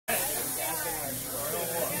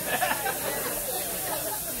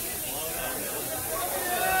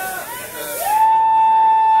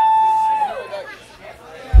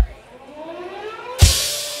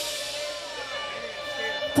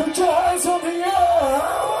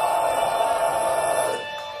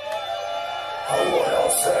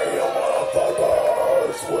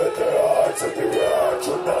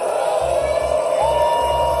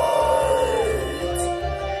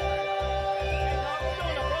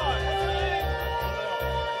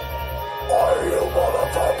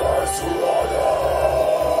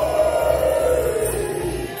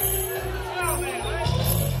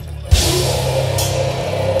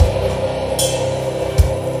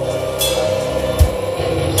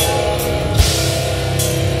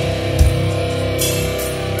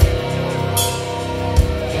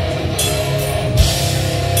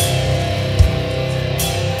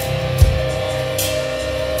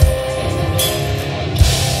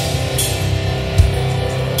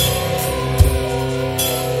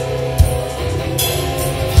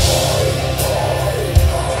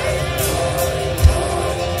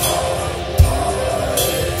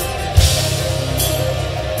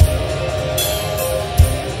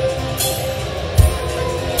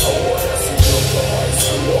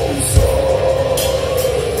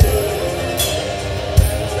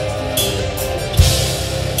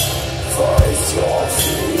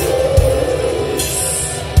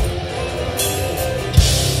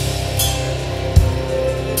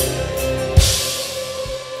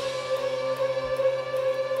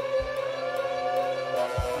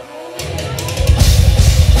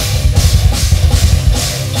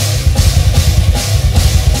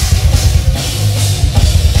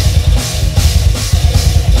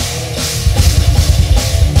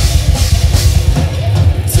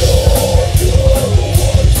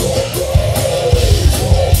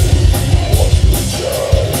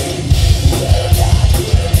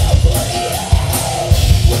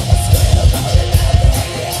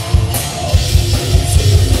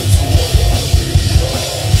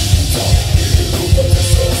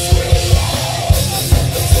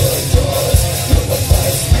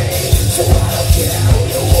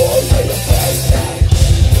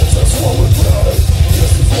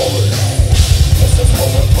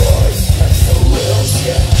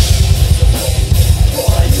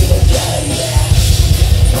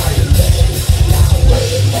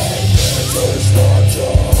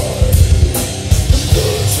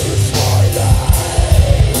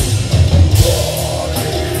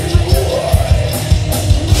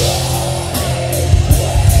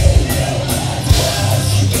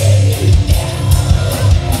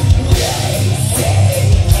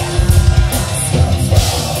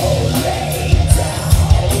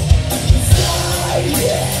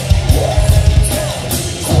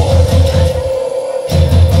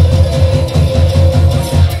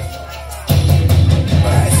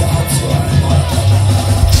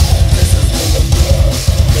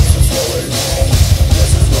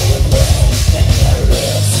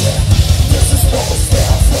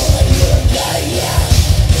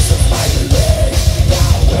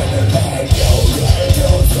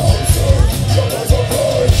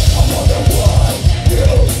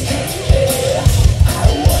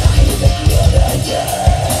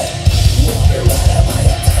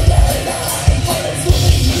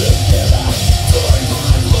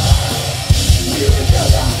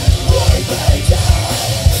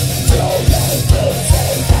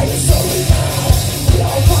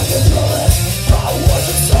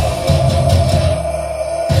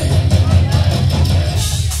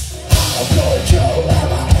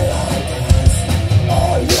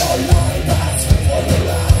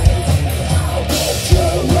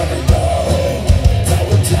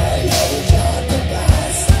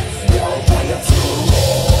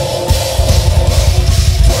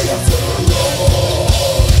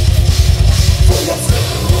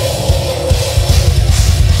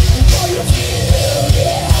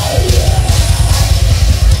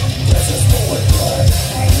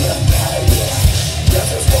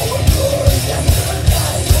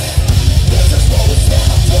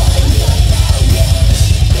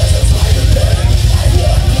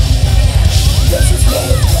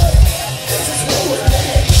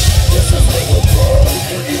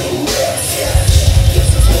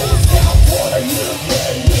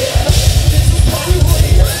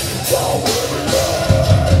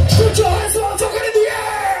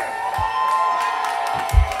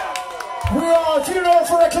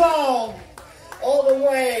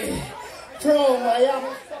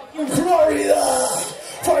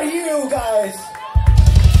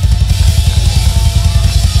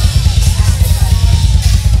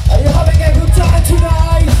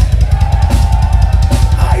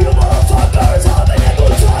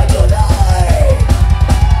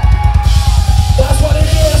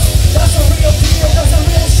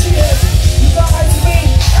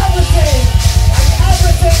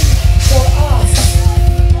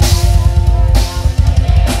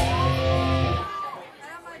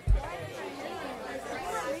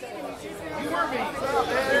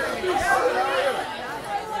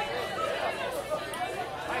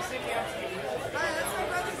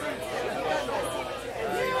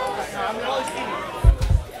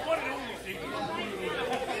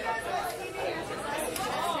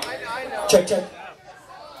Check, check.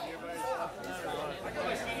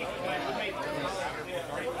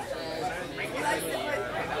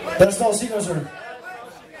 There's no signature.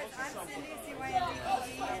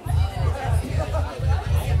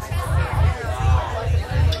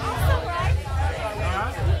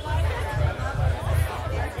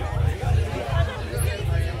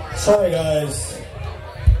 Sorry guys.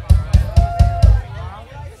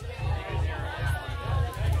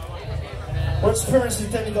 We're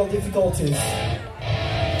experiencing technical difficulties.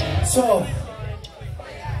 So,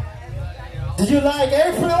 did you like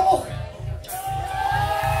April?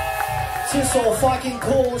 She's so fucking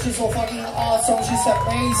cool, she's so fucking awesome, she's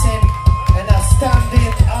amazing and a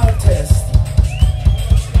standing artist.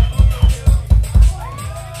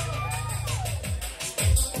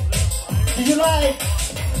 Did you like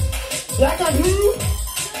Black and Blue?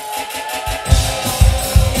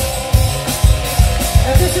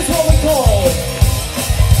 And this is what we call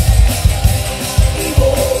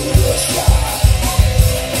Evolution.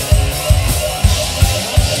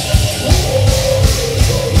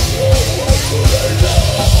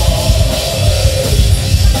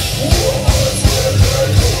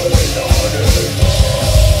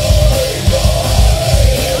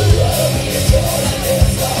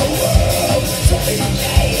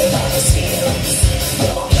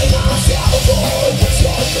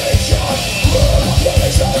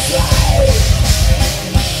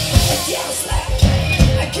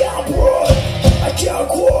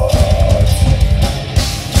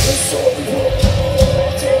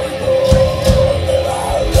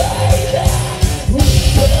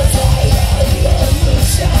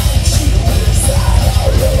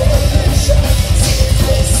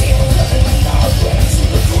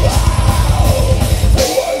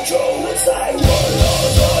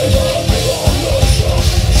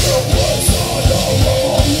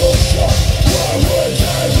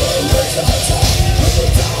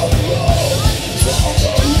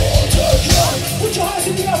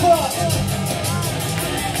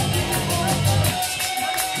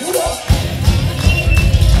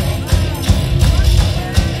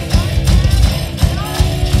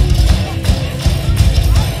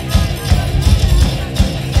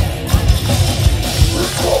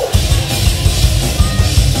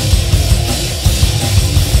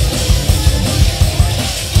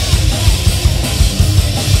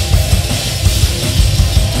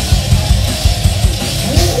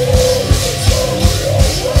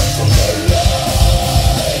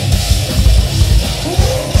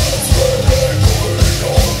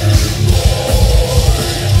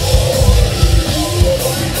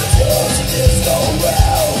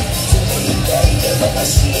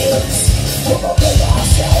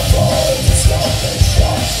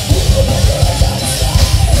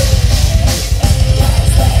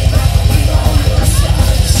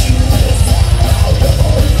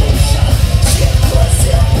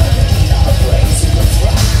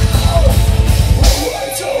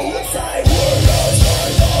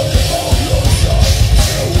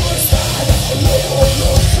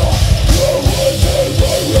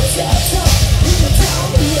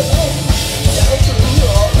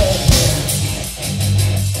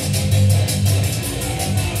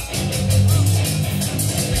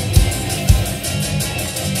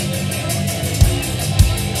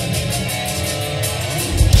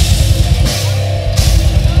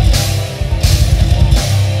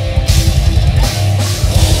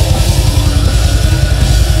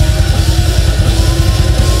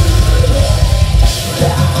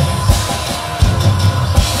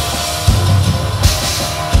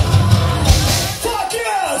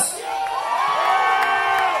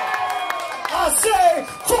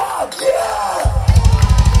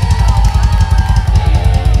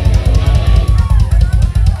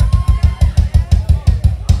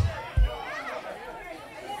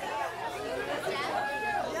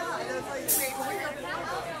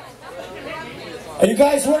 Are you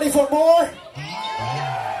guys ready for more?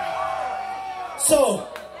 So,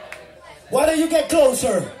 why don't you get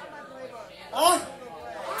closer? Huh?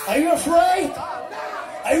 Are you afraid?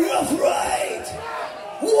 Are you afraid?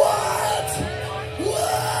 What?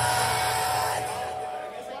 What?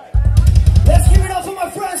 Let's give it up for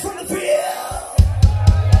my friends from the field.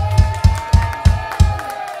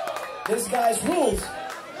 This guy's rules.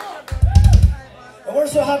 And we're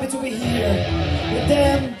so happy to be here with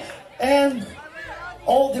them and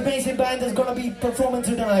all the amazing band that's gonna be performing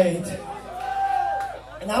tonight.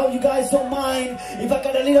 And I hope you guys don't mind if I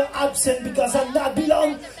got a little absent because I not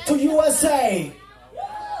belong to USA.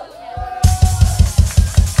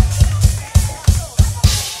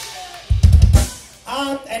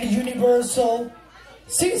 I'm a universal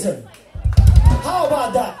citizen. How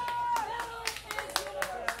about that?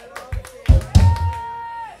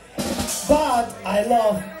 but I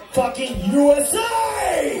love fucking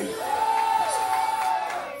USA!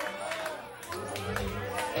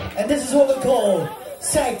 And this is what we call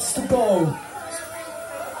Sex to Go.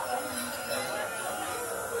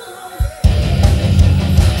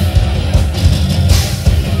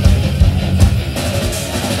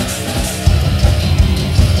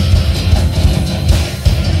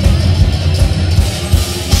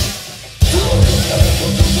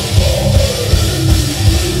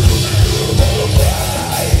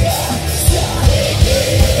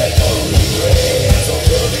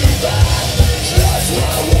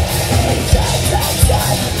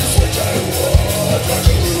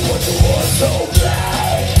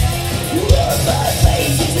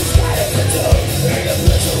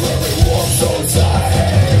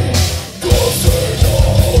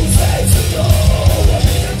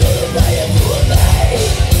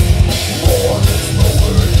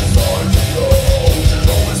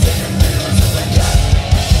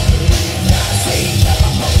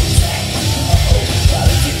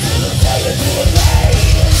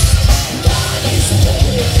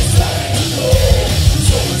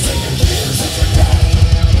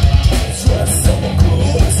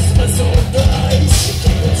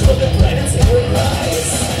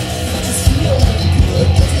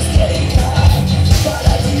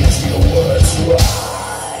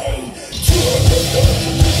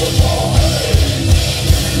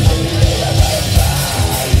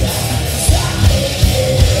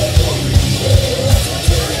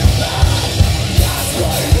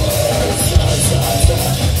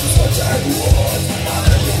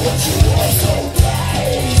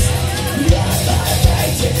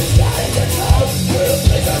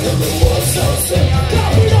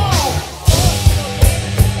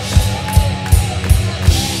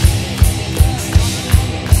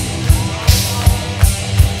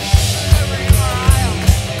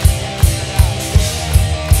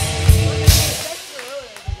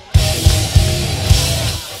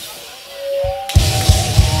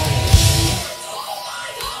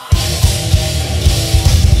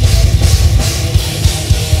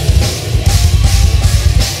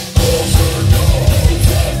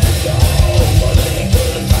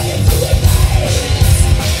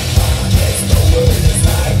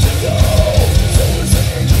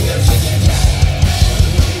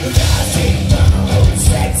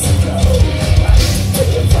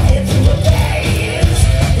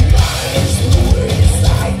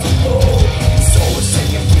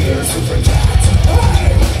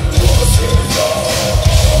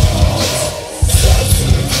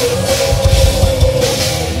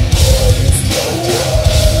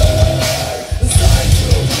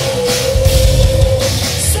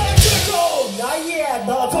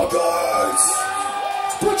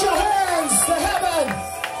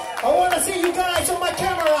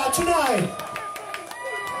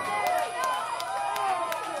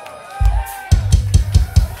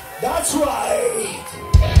 That's right!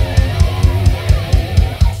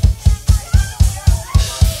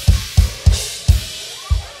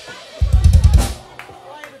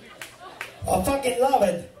 I fucking love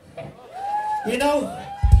it. You know,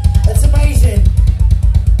 it's amazing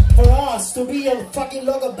for us to be a fucking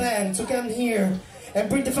local band, to come here and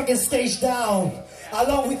bring the fucking stage down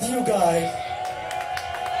along with you guys.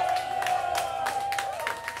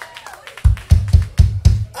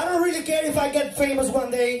 I don't really care if I get famous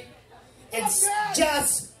one day. It's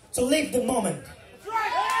just to live the moment.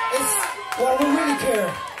 It's what we really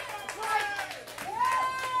care.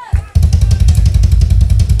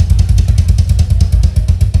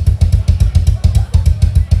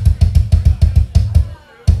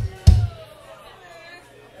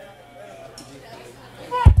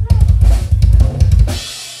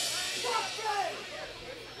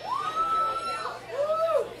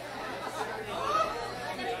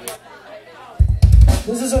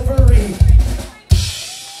 This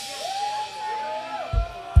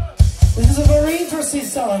is a very interesting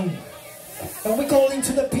song, and we call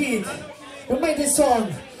Into the Pit. We made this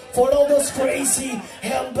song for all those crazy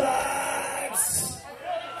handbags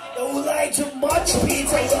that would like to munch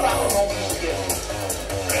pizza around.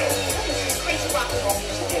 Crazy rock and roll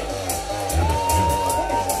music.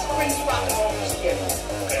 Crazy rock and roll music.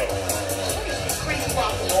 Crazy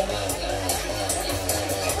rock and roll music.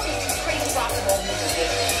 Crazy rock and roll music.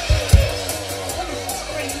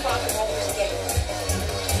 Crazy rock and roll music.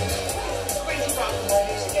 Crazy rock and roll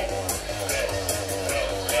music.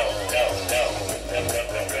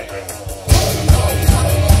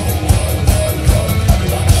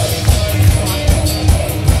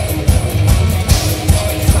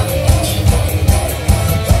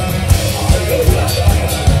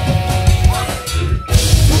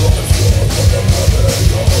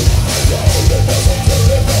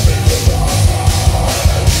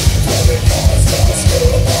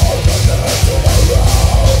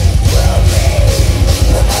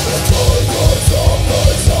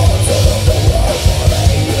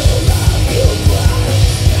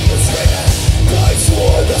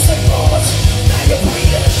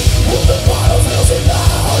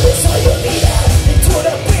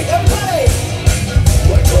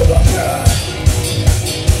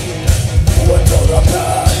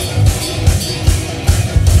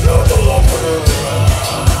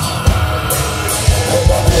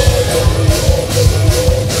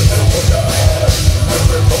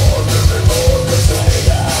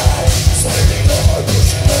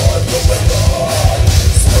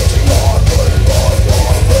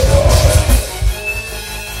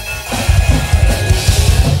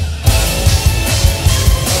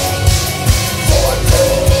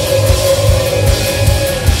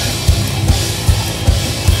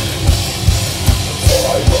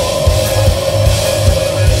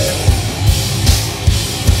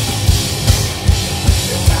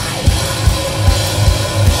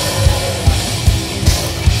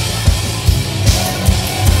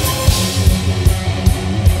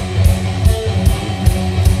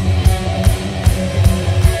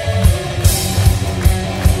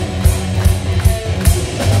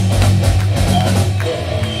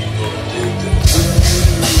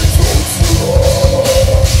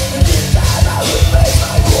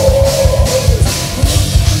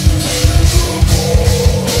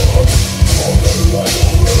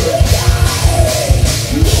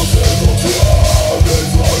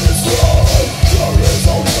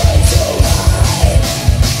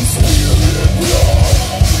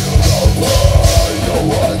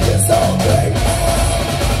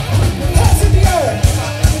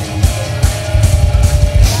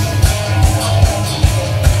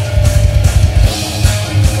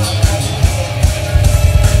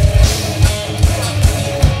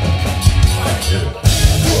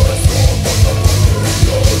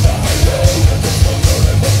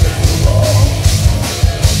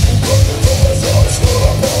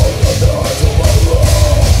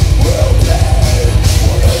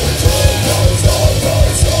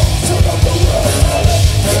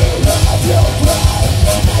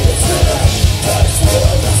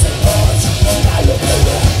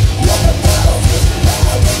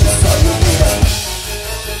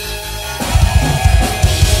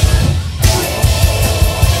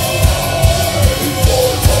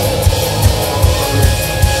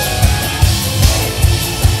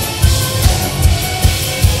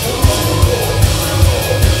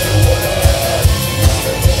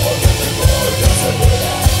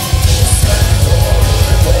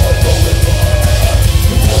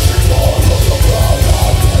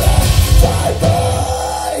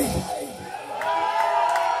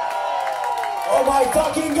 Oh my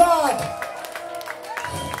fucking god!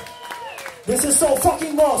 This is so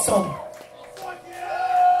fucking awesome!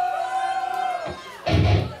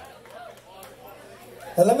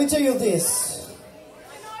 And let me tell you this.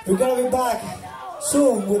 We're gonna be back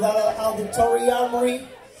soon with our Auditory Armory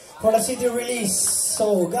for the CD release.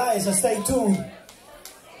 So guys, stay tuned.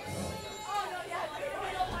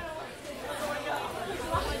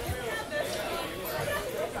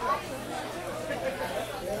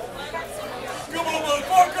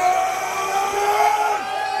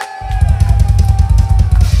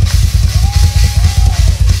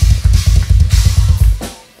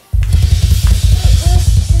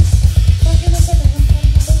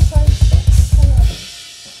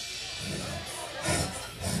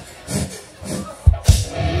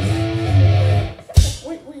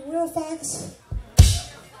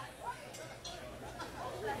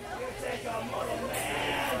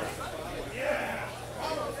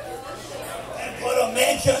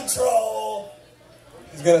 Control.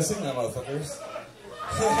 He's gonna sing that, motherfuckers.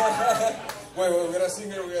 wait, we're gonna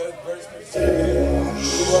sing here. We got a very special.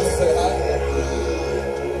 Who wants to say hi?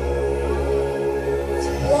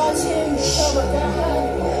 Watching summer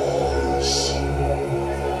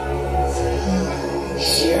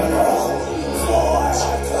funeral for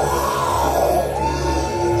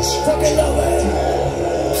fucking love it.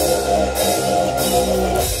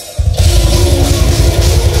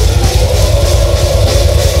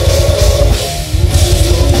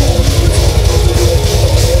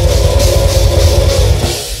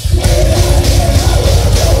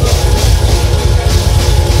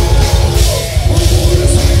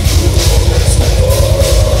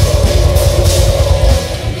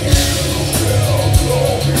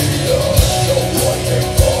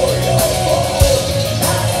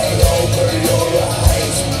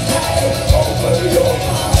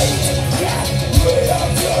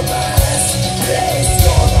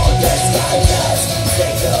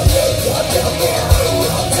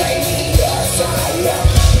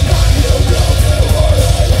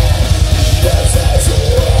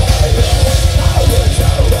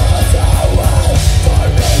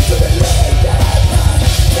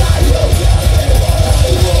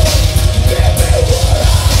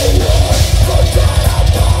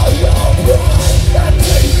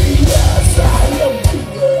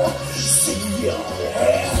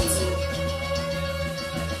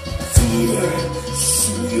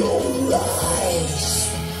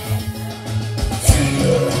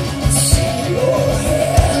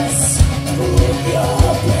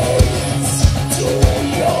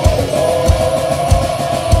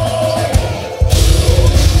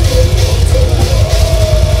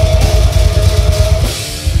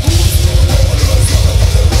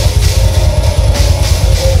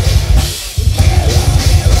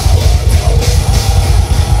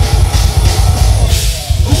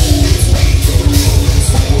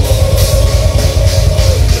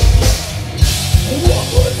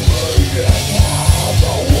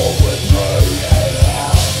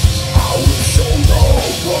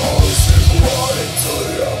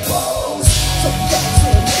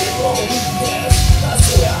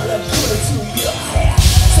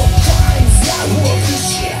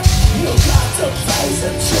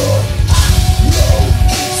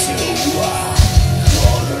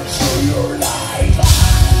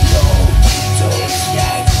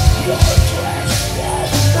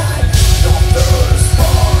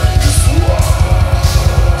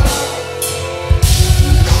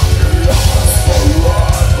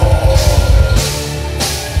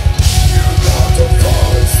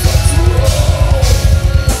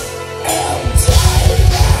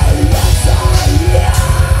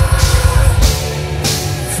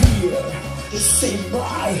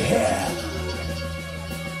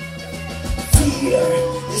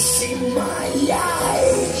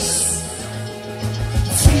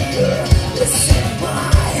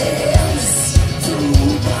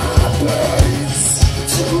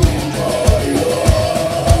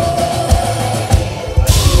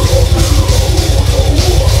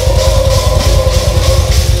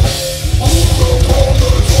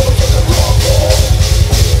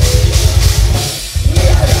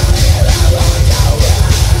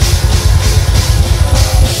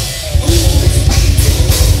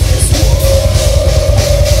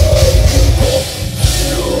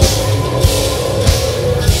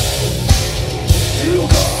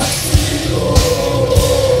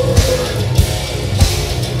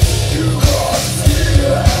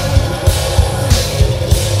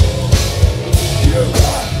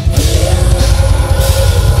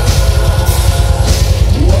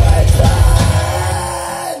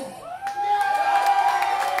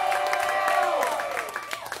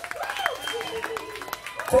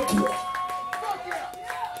 Thank you.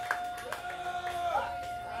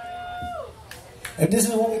 And this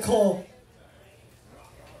is what we call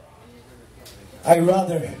I'd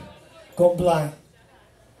rather go blind.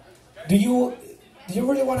 Do you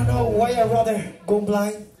really want to know why I'd rather go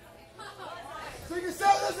blind? So you can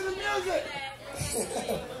start listening to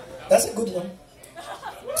music. That's a good one.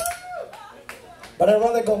 But I'd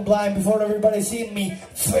rather go blind before everybody see me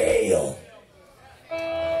fail.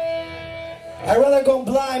 I'd rather go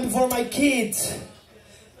blind before my kids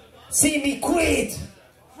see me quit.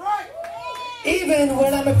 Right. Even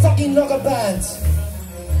when I'm a fucking local band.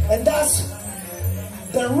 And that's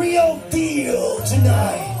the real deal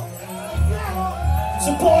tonight.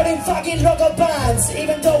 Supporting fucking local bands,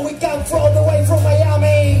 even though we come all the way from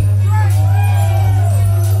Miami.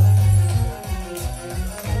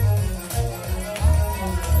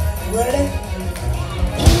 Ready?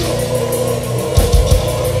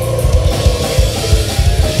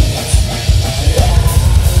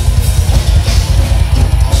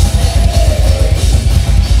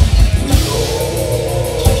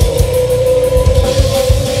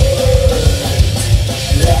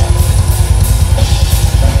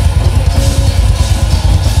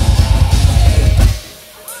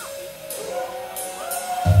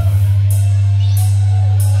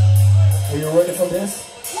 Are you ready for this?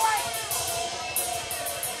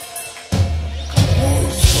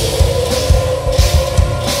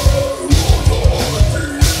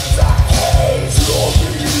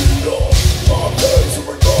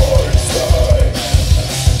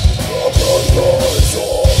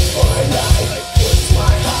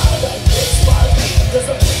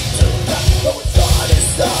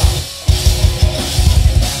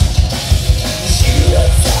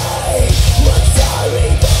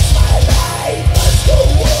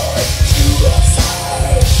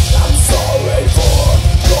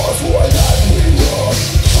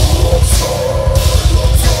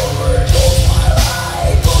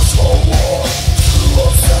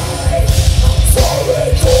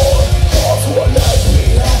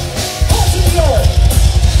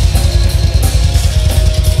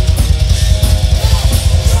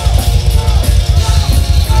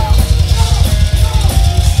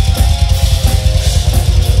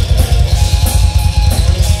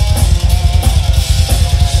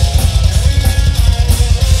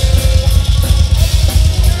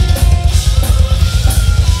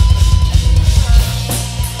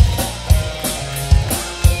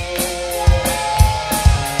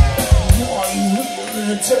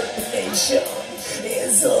 Determination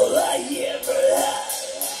is all I ever had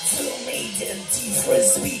to make the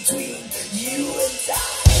difference between you and I.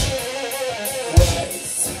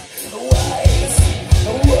 Wise, wise,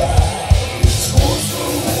 wise was the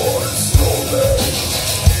one stolen.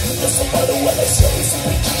 Doesn't matter what I say, it's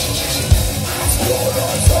gone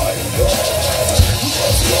on time gone.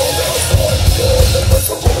 It's gone on time gone. That's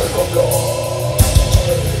a word of God.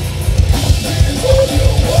 Before you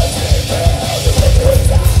was me back.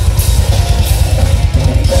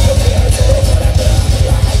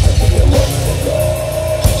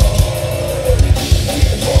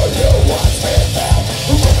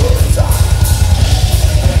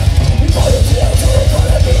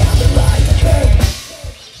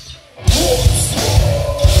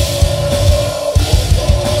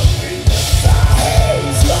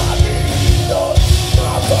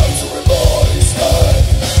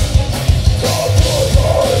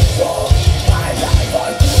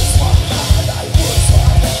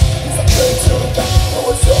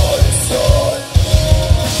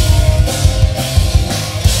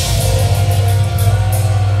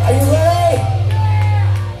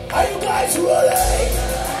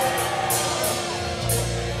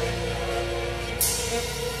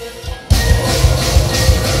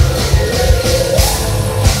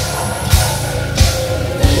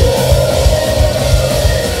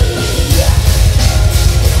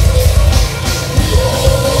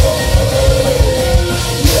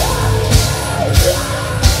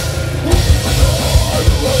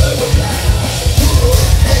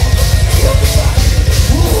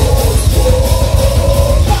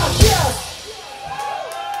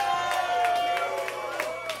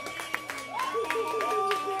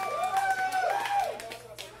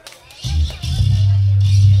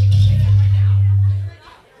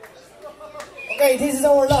 Okay, this is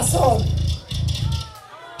our last song.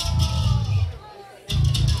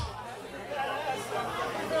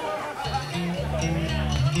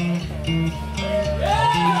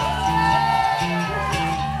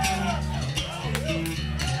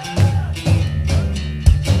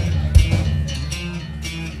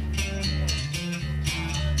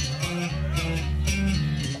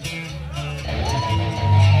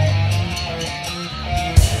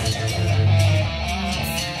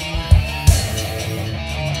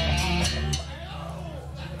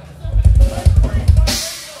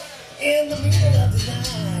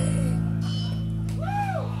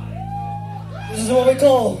 This is what we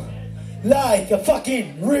call like a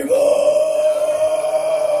fucking river.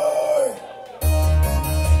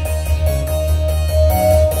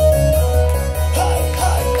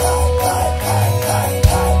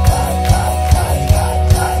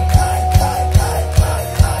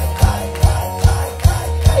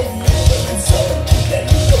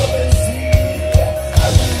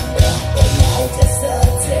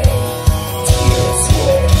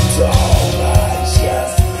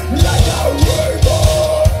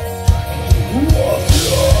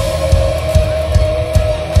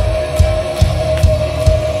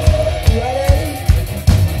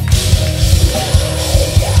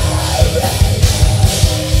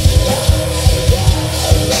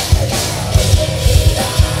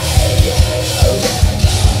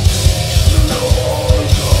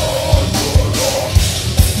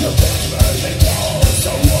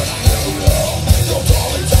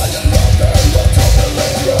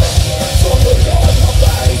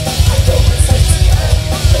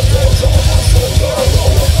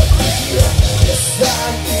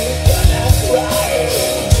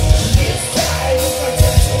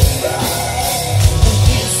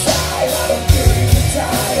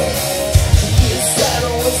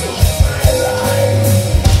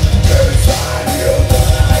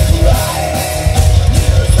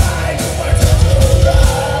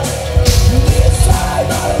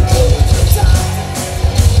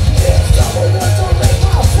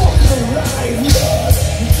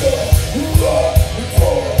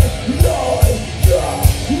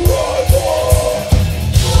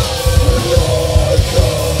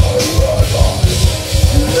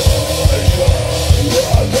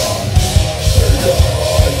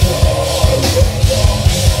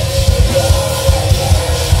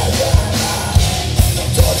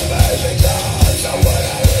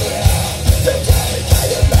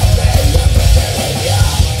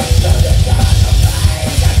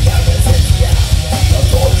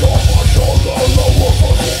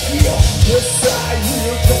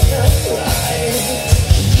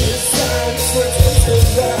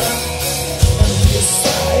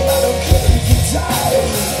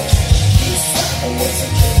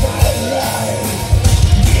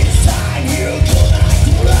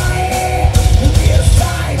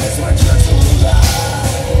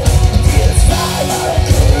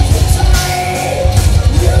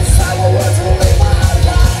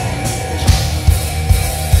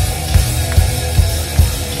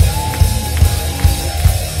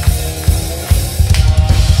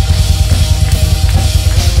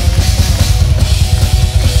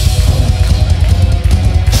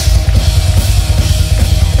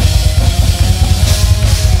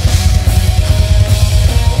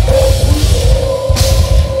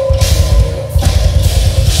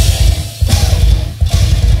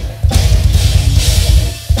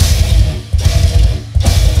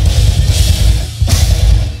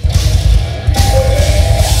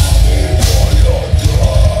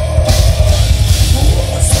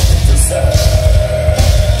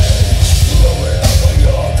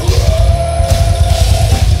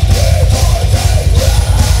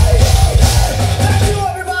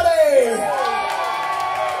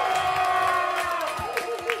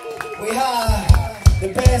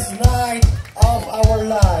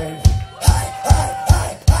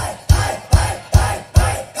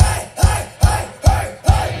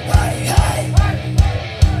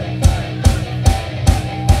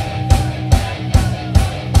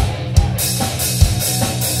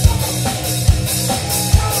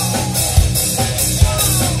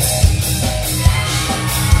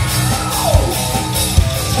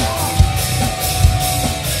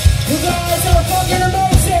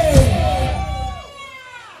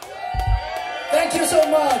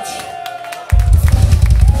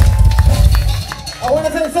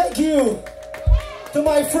 To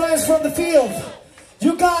my friends from the field,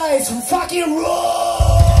 you guys fucking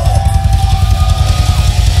rock!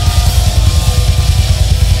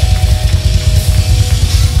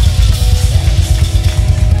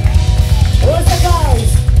 Where's the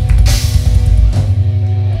guys?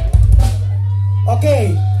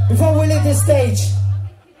 Okay, before we leave this stage,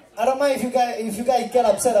 I don't mind if you guys get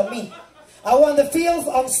upset at me. I want the field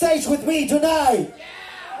on stage with me tonight.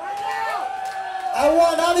 I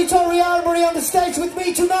want Auditory Armory on the stage with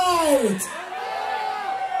me tonight.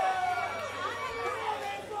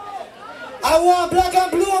 I want Black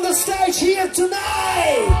and Blue on the stage here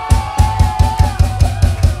tonight.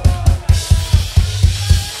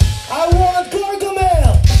 I want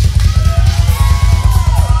Gargamel.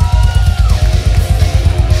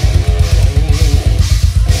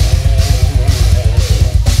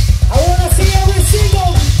 I want to see every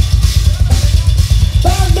single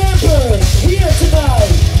band member here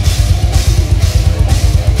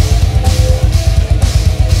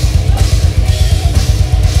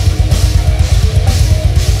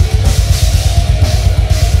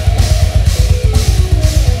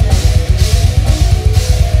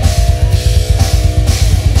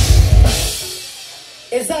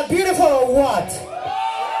for or what?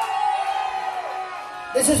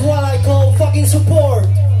 This is what I call fucking support.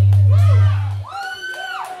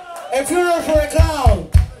 And funeral for a clown.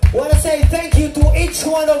 Wanna say thank you to each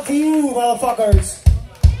one of you, motherfuckers.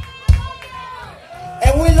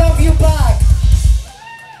 And we love you back.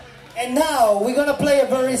 And now we're gonna play a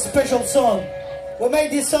very special song. We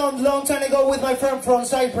made this song long time ago with my friend from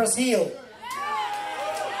Cypress Hill.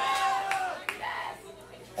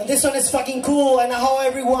 And this song is fucking cool, and I hope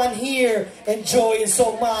everyone here enjoy it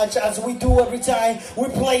so much as we do every time we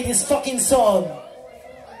play this fucking song.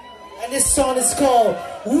 And this song is called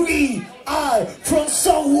We Are From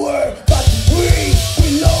Somewhere, but we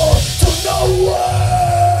belong to nowhere.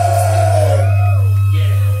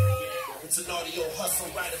 Yeah, it's an audio hustle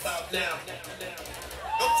right about now.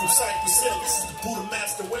 I'm from Cypress Hill, this is the Buddha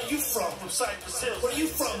Master. Where you from? From Cypress Hill. Where you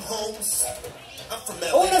from, Holmes? I'm from LA.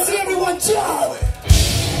 I wanna see everyone jump!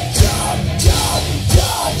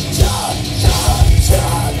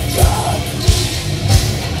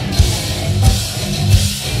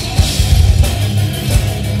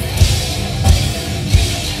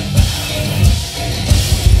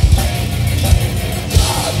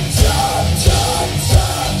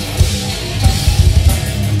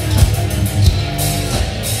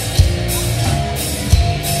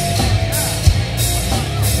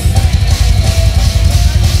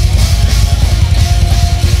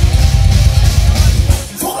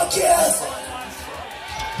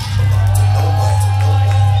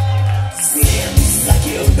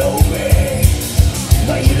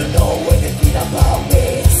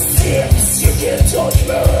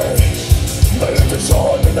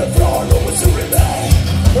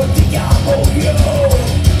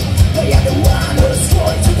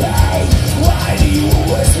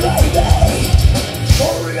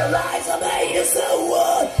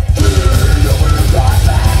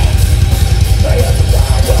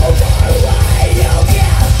 I